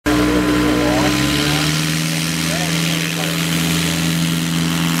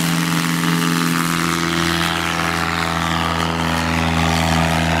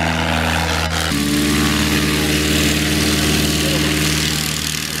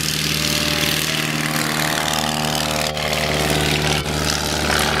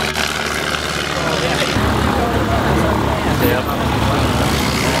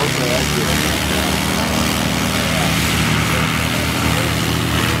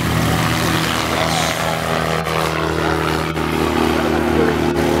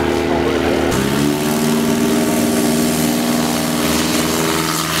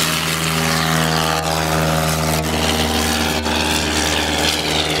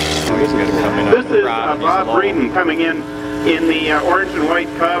This is Bob Breeden coming in the orange and white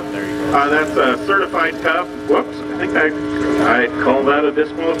Cub. That's a certified Cub. Whoops, I think I call that a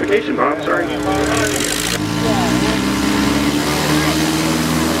disqualification, Bob. Sorry.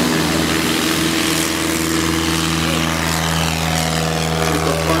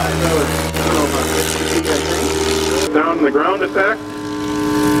 Down in the ground effect.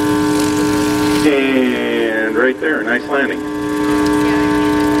 And right there, nice landing.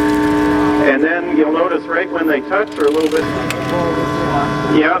 And then you'll notice right when they touch, or a little bit,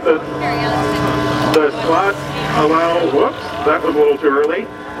 yeah, the slots allow, whoops, that was a little too early.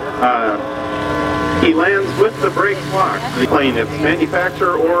 He lands with the brakes locked. The plane, it's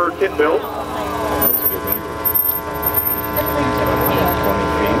manufacturer or kit built.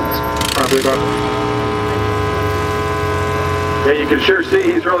 Probably about, yeah, you can sure see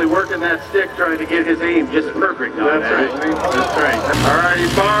he's really working that stick trying to get his aim just perfect. That's right. That's right. All right,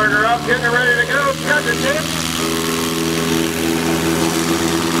 he's firing her up, getting her ready to go. Cut the tip.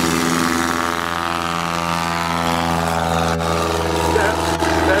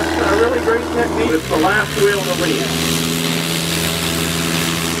 That's a really great technique. It's the last wheel to leave.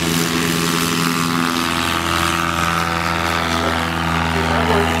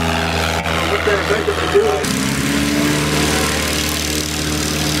 What they're effectively doing.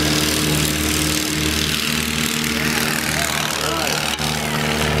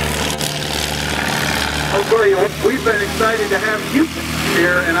 I'll tell you, we've been excited to have you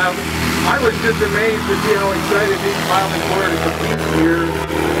here, and I was just amazed to see how excited these pilots were to compete here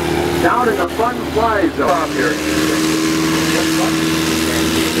down in the fun fly zone here.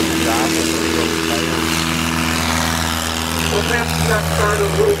 Well, that's started a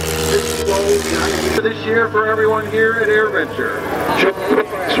little bit slow this year for everyone here at Airventure.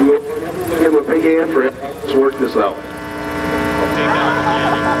 Give a big hand for it. Let's work this out.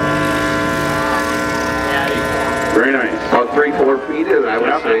 Very nice. About 3-4 feet in, I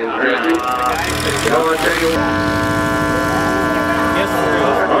would say. Interesting. I'll tell you.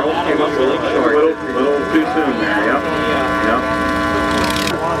 Came up a little too soon there. Yep.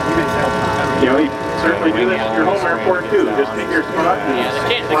 You know, you certainly do this at your home airport too. Just pick your spot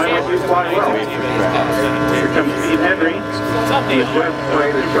and fly like you fly well. Here comes Steve Henry. He's just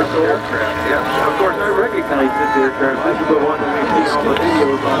playing the Swiss aircraft. Yeah. Of course, I recognize this aircraft. This is the one that we see all the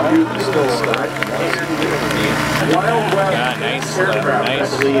videos on YouTube. Wild West aircraft, I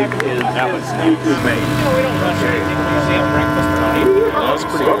believe, is YouTube made. That was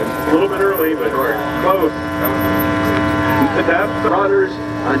pretty good. A little bit early, but close. The rudders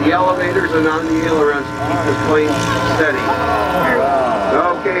on the elevators and on the ailerons to keep this plane steady.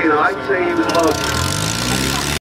 Okay, now I'd say he was about